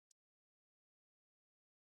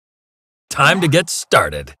Time to get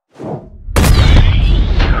started.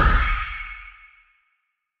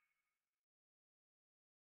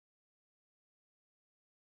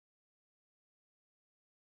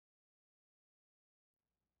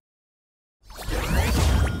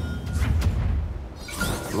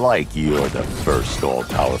 Like you're the first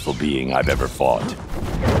all-powerful being I've ever fought.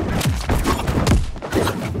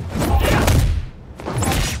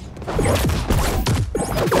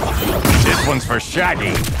 This one's for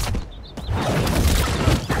Shaggy.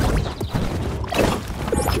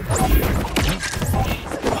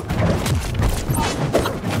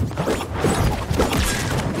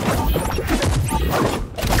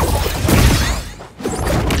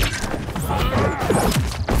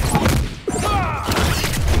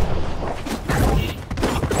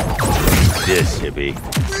 This hippie.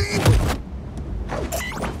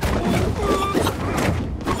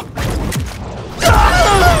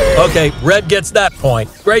 Okay, Red gets that point.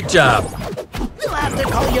 Great job. We'll have to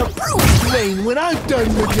call you Bruce Wayne when I'm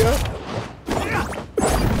done with you.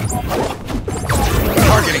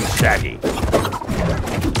 Targeting Shaggy.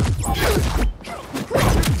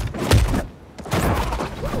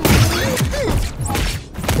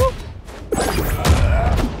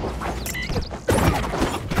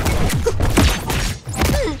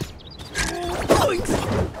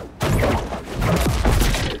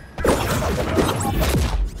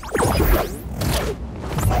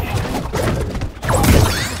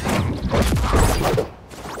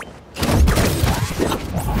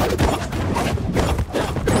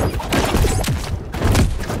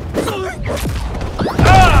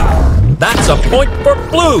 That's a point for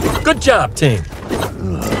Blue. Good job, team.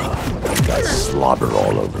 Got slobber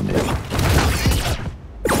all over me.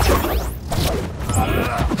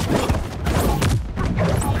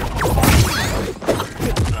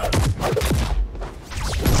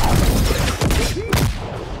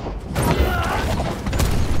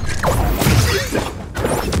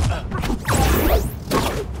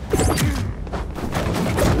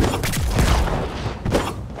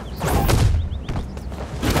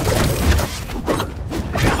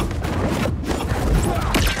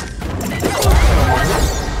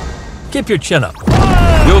 Keep your chin up.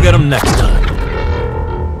 You'll get them next time.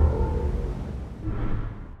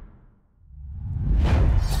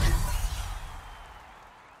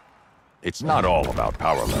 It's not all about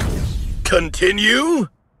power levels. Continue.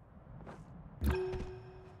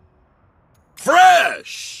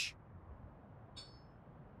 Fresh.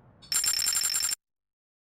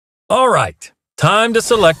 All right, time to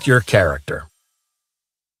select your character.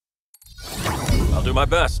 I'll do my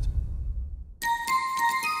best.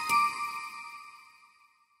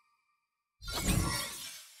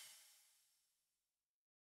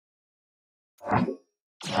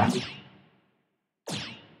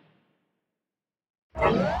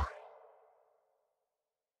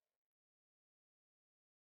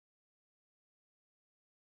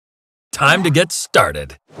 Time to get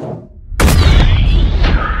started.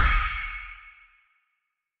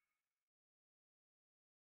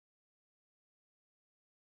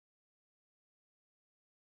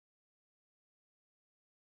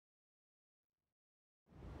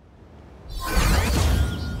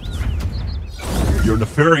 Your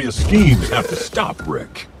nefarious schemes have to stop,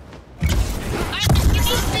 Rick.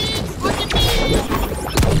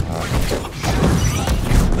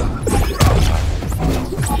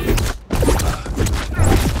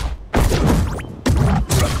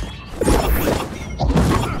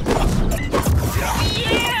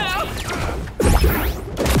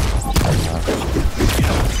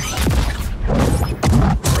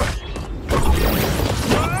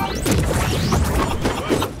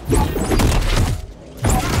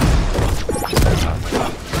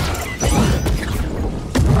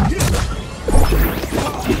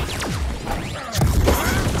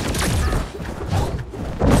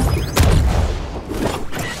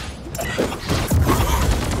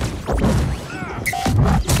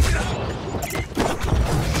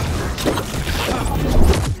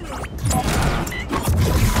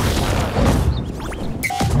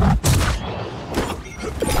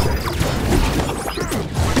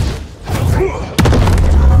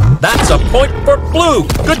 That's a point for Blue.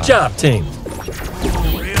 Good job, team.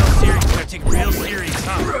 Real serious. Gotta take it real serious,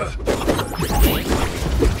 huh?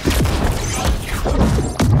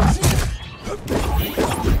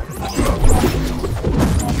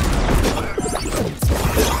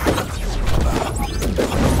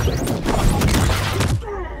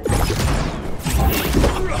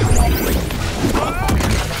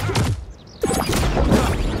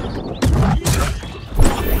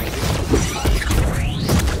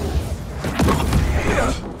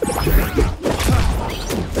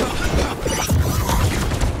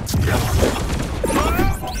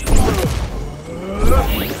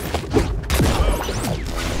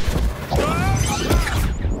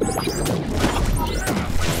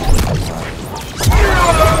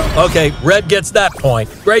 Okay, red gets that point.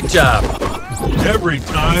 Great job. Every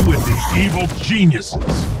time with the evil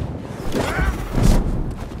geniuses.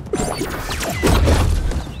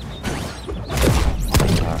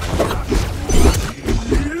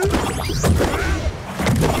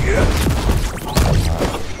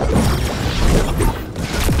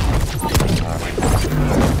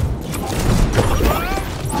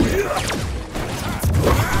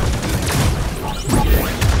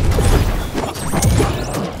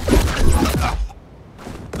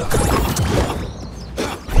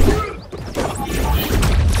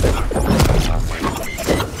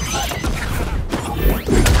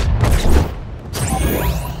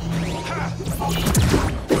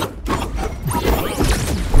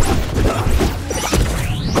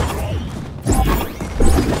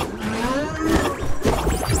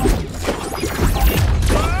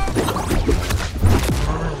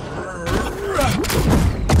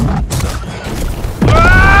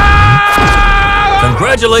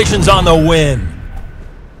 Congratulations on the win!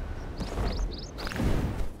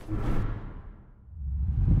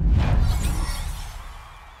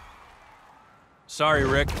 Sorry,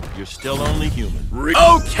 Rick. You're still only human.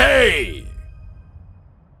 Okay!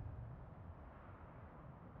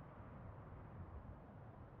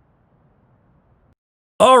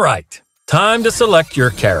 All right, time to select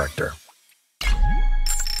your character.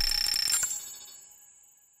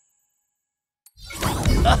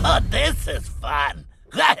 Oh, this is fun.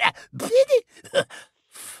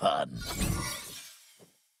 Fun.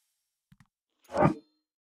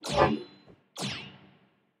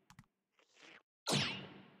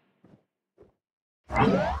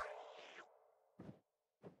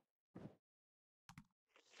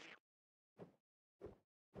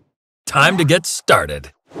 Time to get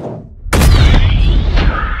started.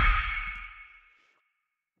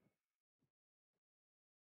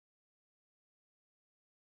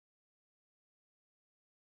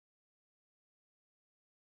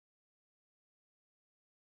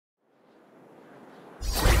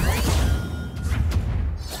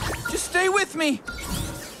 Just stay with me!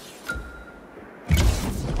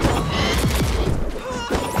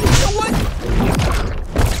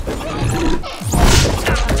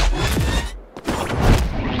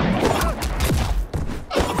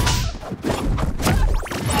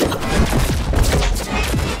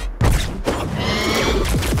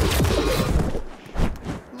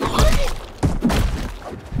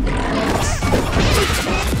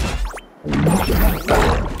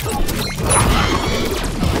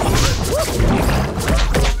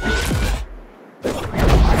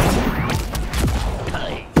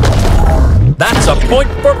 That's a point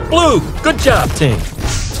for blue. Good job, team.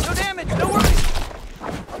 No damage, no worries!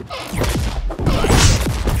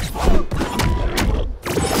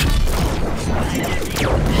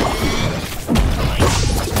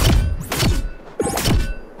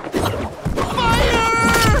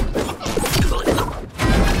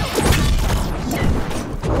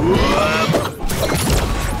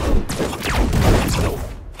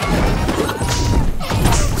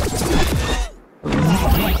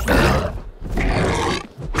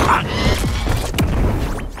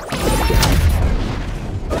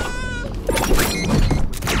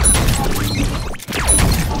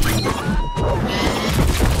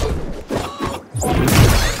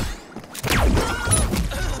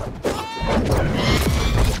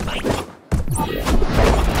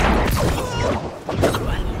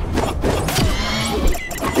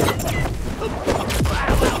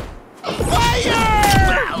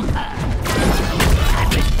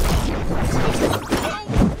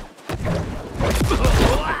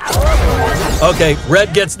 Okay,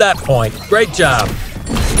 red gets that point. Great job.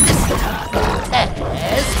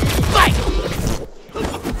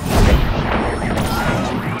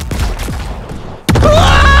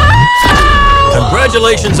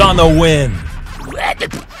 Congratulations on the win.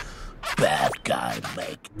 Bad guy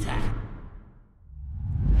make time.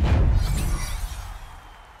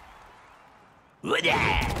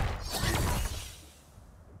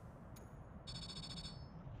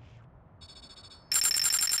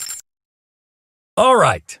 All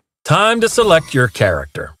right, time to select your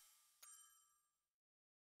character.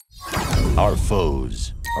 Our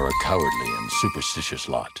foes are a cowardly and superstitious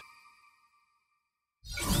lot.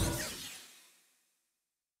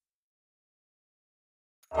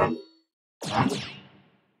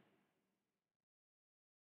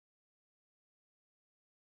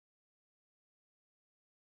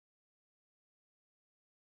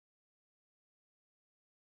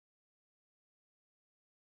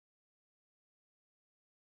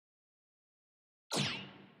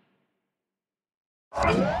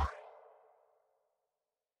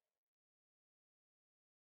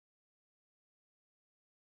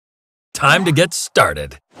 Time to get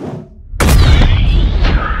started.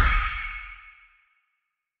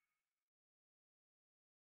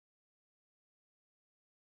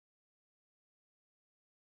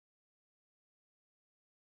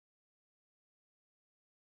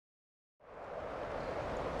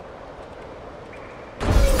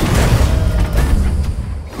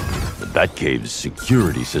 That cave's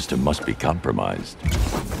security system must be compromised.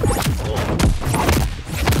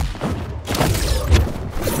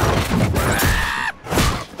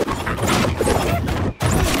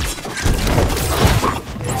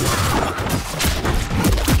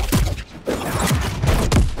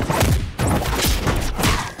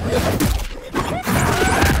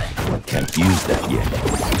 Can't use that yet.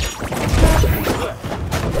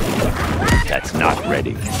 That's not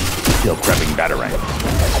ready. Still prepping batarang.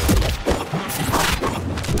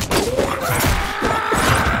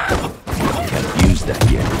 Can't use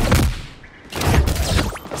that yet.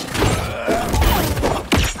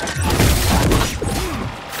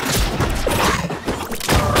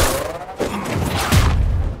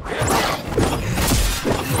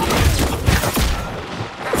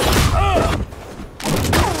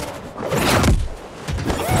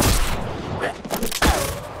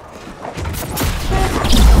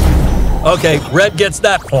 Okay, red gets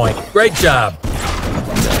that point. Great job.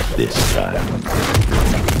 Not this time.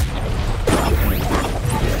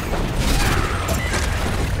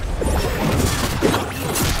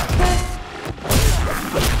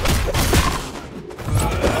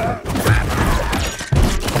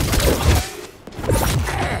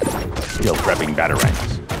 Still prepping batarangs.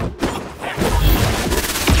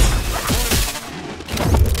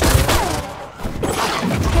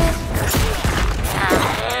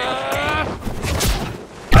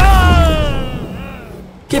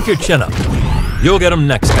 Keep your chin up. You'll get them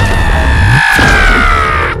next time.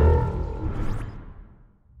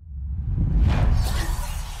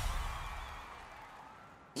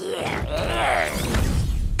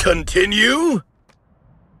 Continue?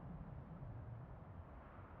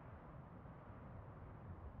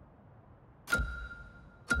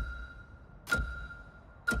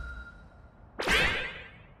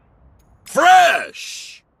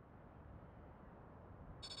 Fresh!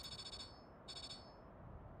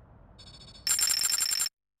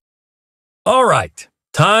 All right,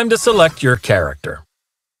 time to select your character.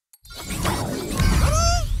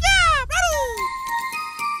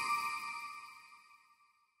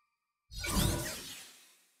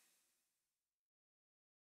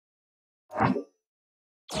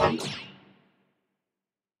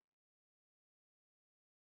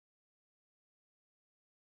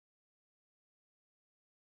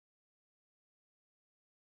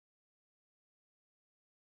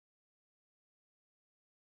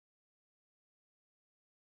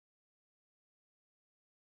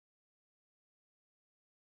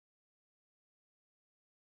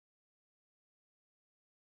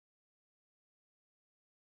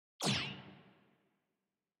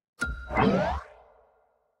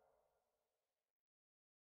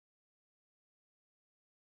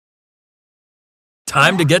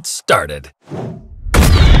 Time to get started.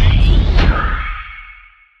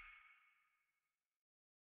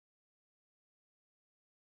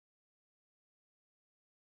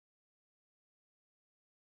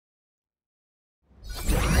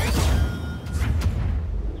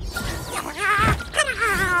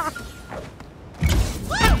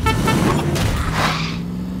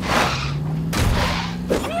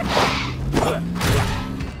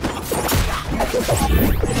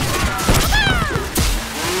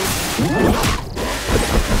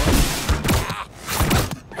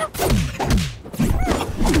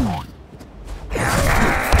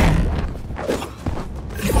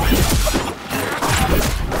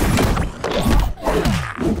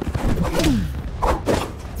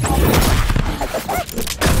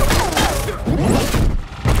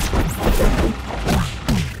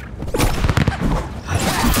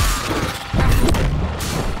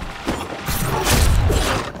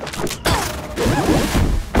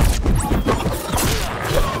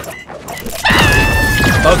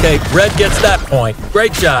 Okay, red gets that point.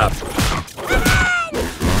 Great job.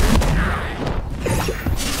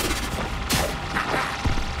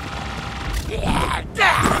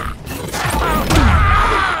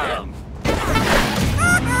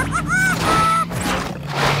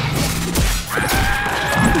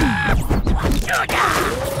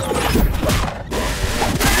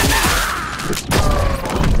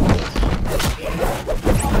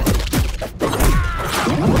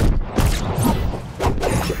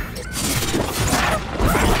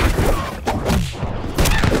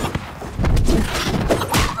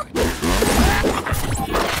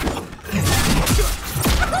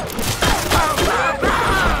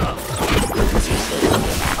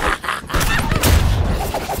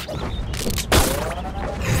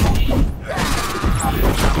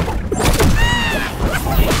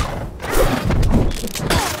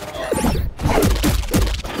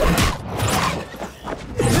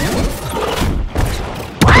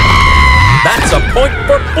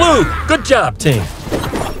 Good job, team.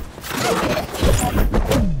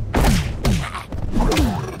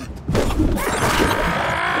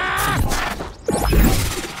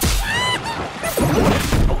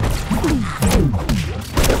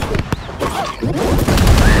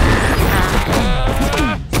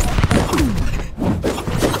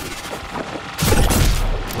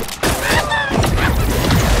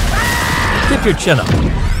 Keep your chin up.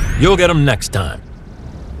 You'll get them next time.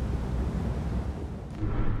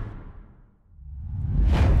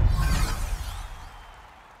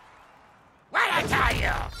 What'd I tell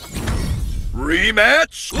you?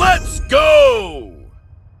 Rematch? Let's go!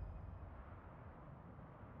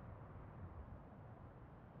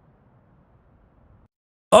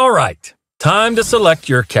 All right, time to select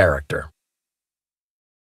your character.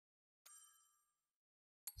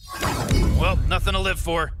 Well, nothing to live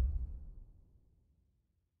for.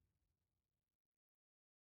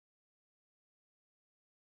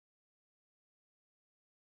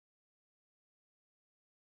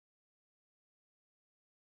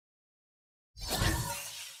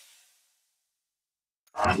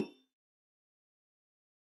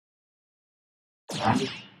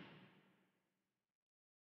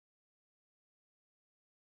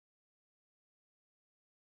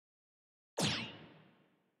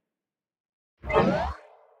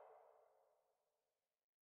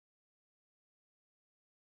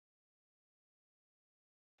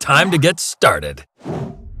 Time to get started.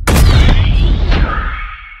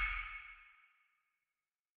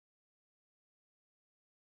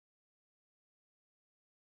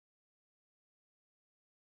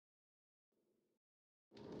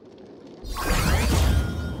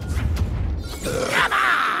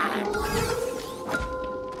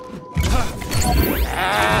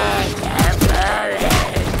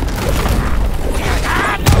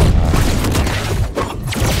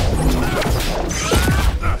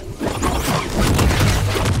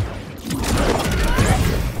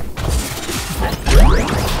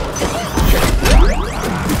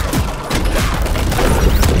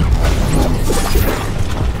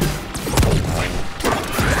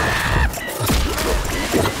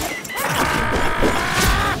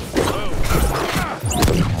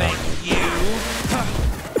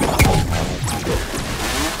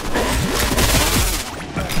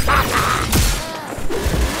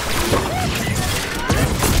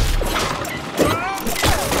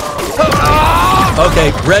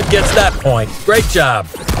 Okay, Red gets that point. Great job.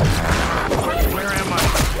 Where am I?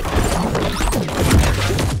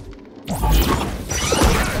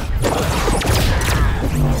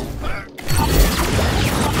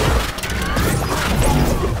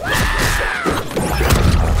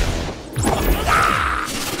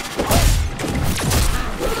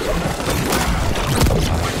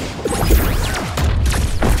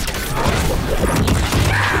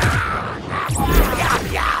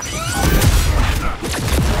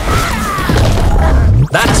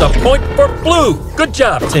 That's a point for Blue. Good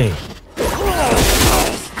job, team.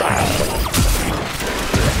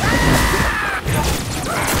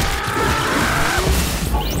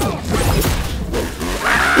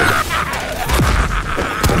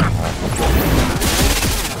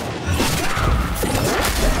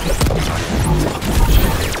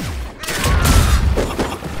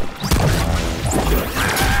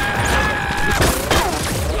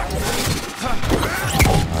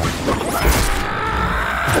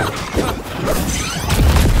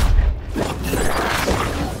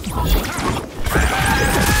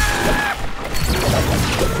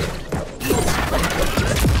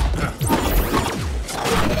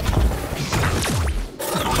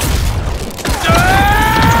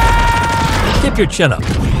 Keep your chin up.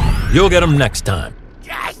 You'll get them next time.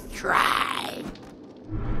 Just try.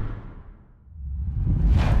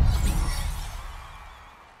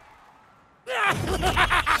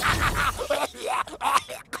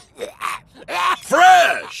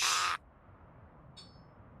 Fresh!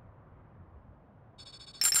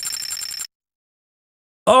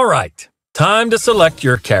 All right, time to select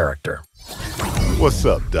your character. What's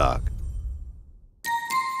up, Doc?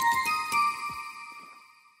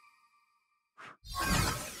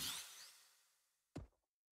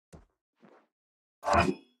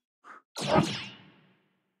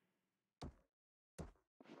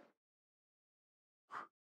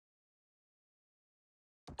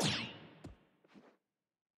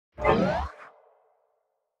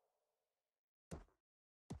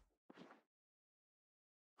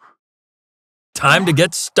 Time to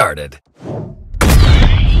get started.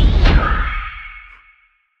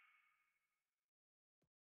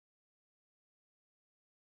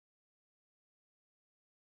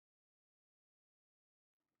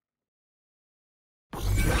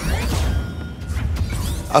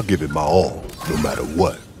 I'll give it my all, no matter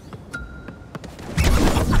what.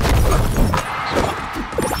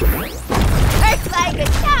 Works like a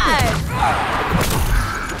charm.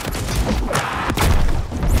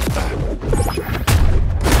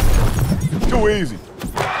 Too easy.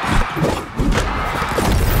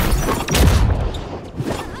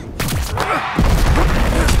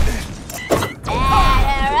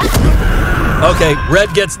 Okay,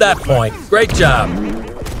 Red gets that point. Great job.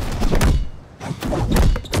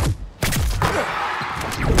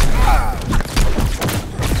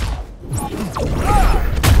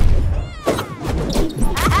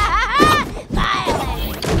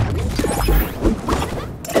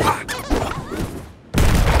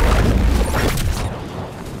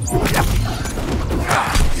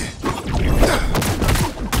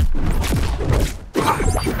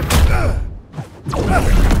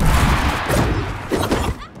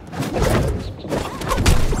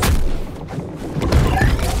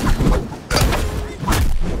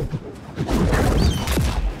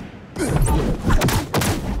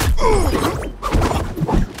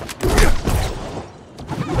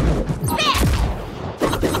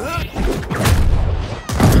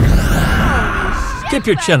 Keep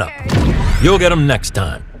your chin up. You'll get them next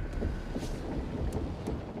time.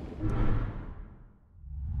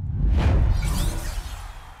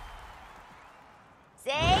 See?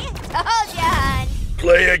 Told ya, hon.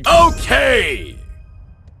 Play again. Okay!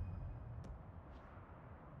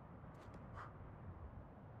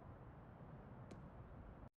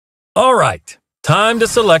 All right, time to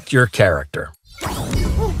select your character.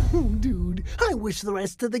 Oh, dude, I wish the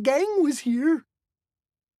rest of the gang was here.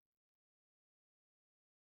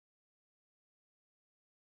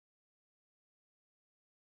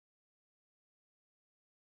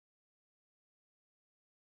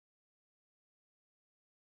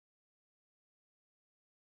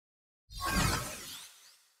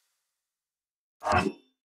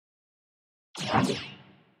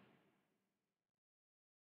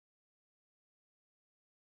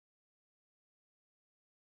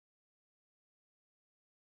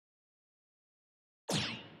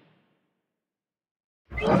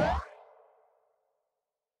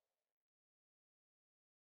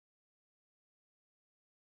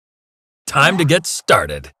 Time to get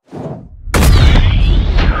started.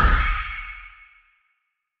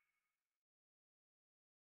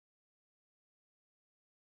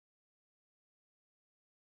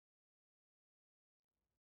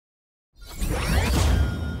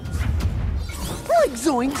 Like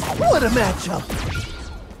zoinks, what a matchup!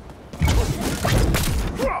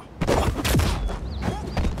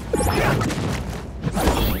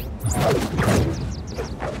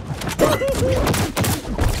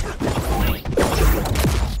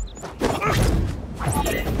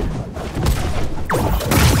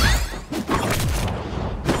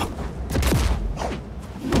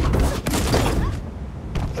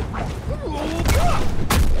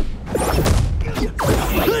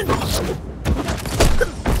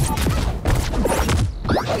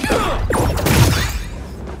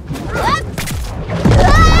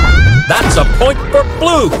 That's a point for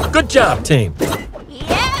Blue. Good job, team.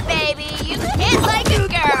 Yeah, baby, you hit like a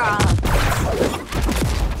girl.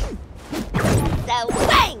 So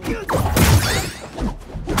bang!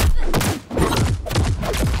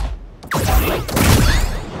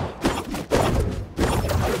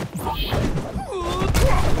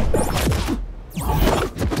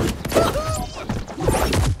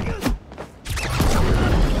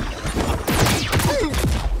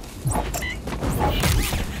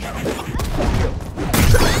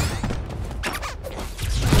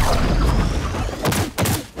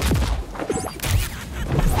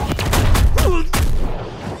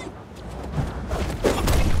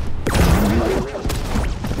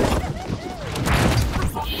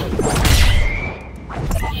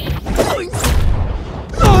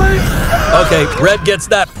 Okay, Red gets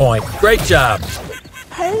that point. Great job.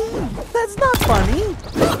 Hey, that's not funny.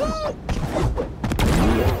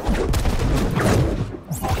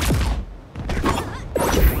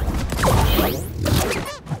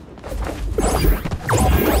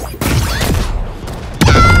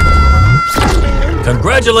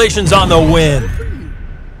 Congratulations on the win.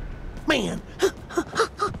 Man,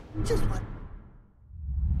 just what?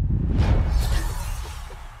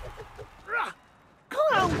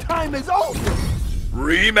 Clown time is over!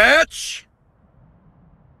 Rematch?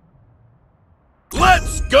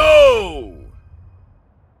 Let's go!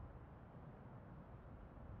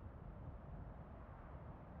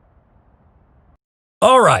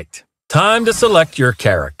 All right, time to select your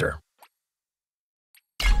character.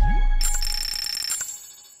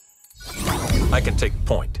 I can take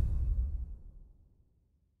point.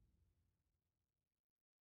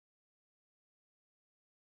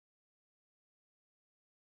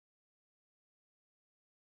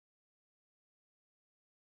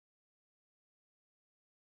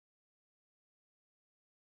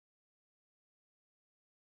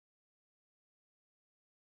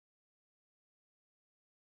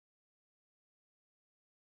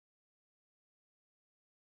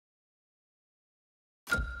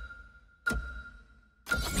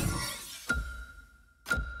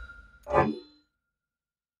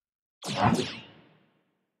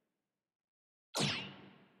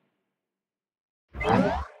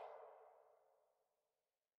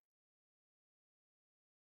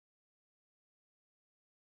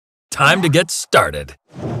 Time to get started.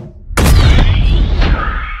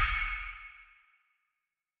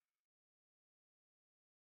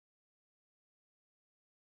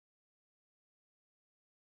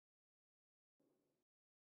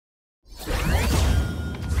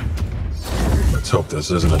 Let's hope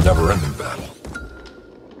this isn't a never-ending battle.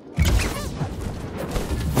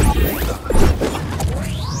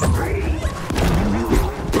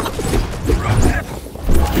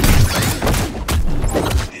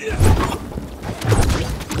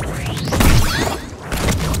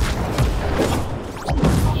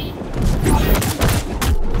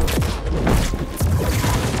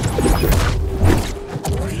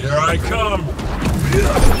 Here I come!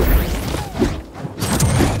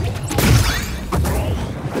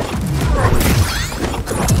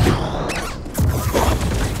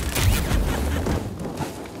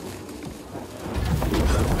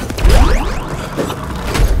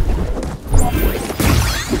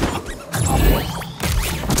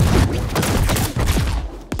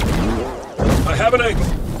 I have an angle.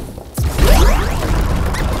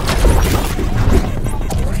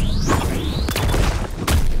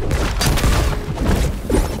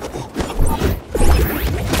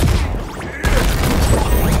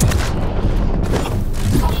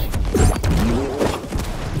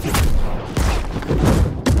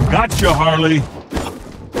 Gotcha, Harley.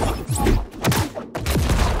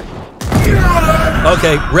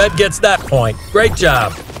 Okay, Red gets that point. Great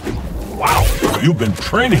job. Wow, you've been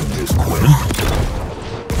training this, Quinn.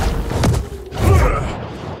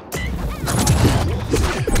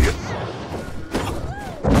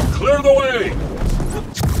 Clear the way!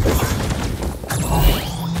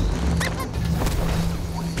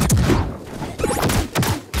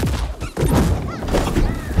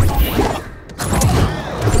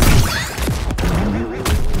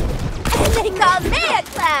 They call me a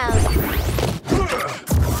clown.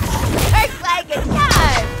 Works like a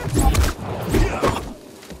charm.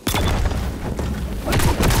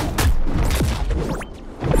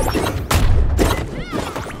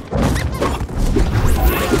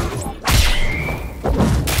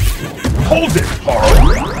 Hold it,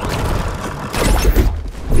 Harley!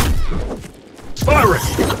 Firing!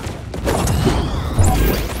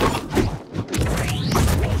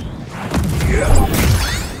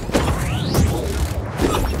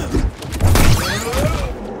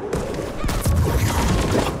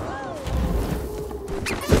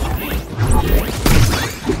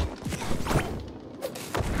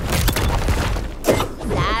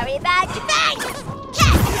 Sorry about your face.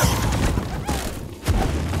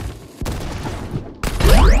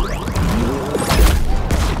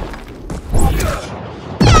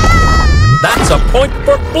 That's a point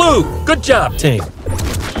for Blue. Good job, team.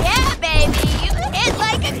 Yeah, baby, you hit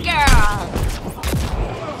like a girl.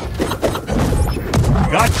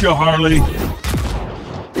 Gotcha, Harley!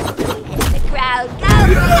 The crowd goes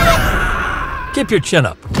nuts. Keep your chin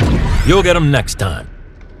up. You'll get them next time.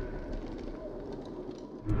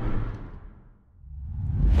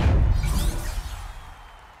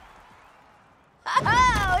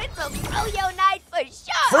 Oh, it's a froyo night for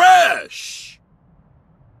sure. Fresh!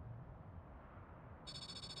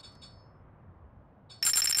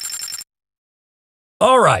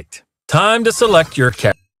 All right, time to select your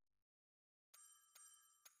character.